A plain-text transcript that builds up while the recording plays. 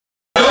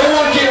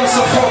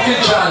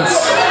fucking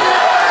chance.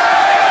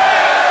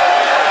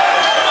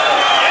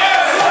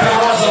 There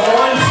wasn't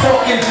one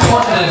fucking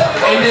pundit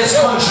in this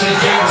country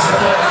that gave us a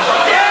fucking.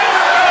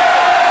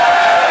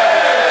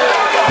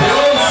 They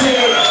all say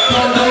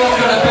Dundalk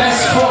are the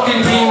best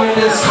fucking team in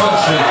this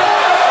country.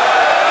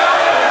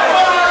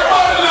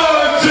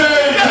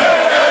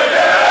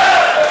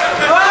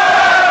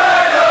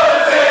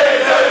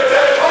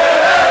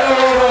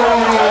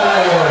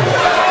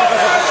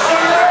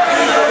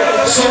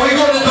 So we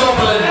go to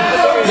Dublin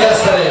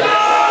yesterday.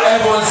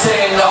 Everyone's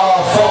saying,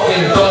 oh,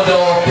 fucking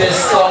Dundalk,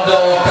 this,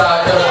 Dundalk,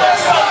 that, they're the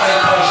best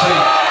fucking country.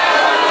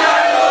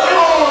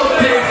 Oh,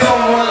 they've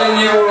done well in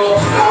Europe.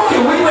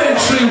 Fucking, we went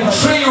through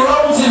 3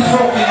 rounds in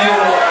fucking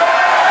Europe.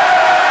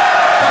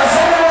 Does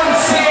anyone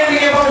say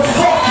anything about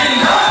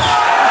fucking that?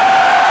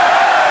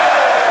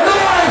 No,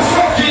 I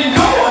fucking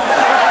don't.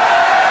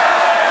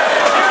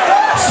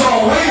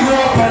 So we go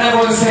up and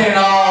everyone's saying,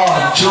 oh,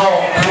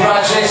 Joe,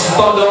 congratulations,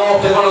 Dundalk,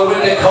 they're going to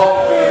win the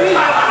cup.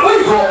 We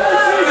go,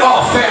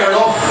 oh, fair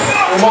enough.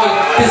 We might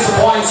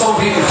disappoint some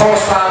people.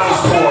 First half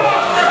was poor.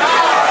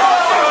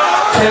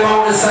 Came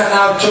out in the second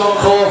half. John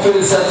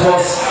Caulfield said to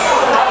us,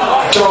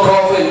 John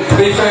Caulfield, to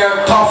be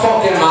fair, top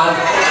fucking man.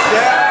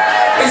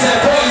 He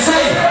said, boys,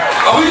 hey,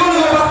 are we going to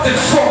go back to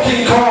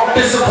fucking Cork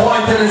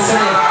disappointed and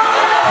saying,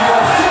 you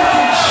are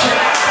fucking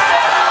shit?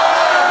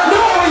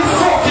 No, we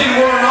fucking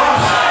were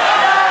not.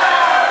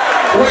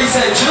 We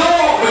said, you know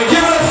what, we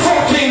give it a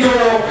fucking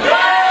go.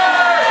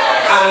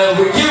 And if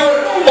we give it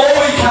all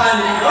we can,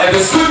 if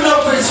it's good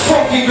enough, it's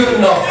fucking good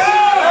enough.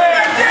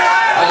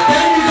 And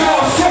then you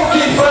got a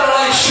fucking fella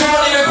like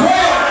Shirley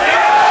McGuire.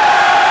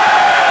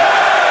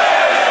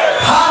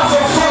 Half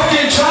a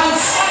fucking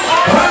chance.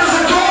 Where does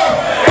it go?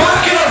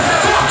 Back in the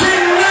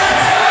fucking net.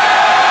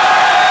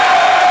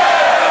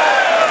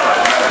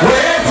 We're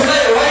here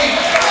today, right?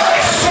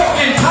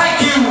 Fucking thank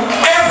you,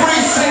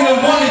 every single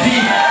one of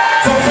you,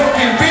 for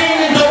fucking being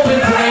in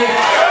Dublin today,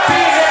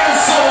 being here in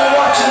Soho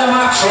watching the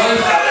match,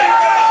 right?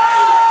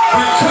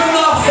 We could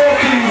not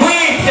fucking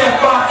wait to get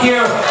back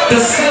here to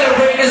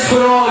celebrate this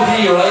with all of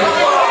you, right?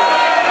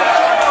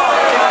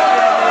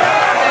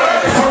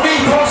 For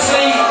me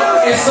personally,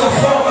 it's the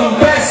fucking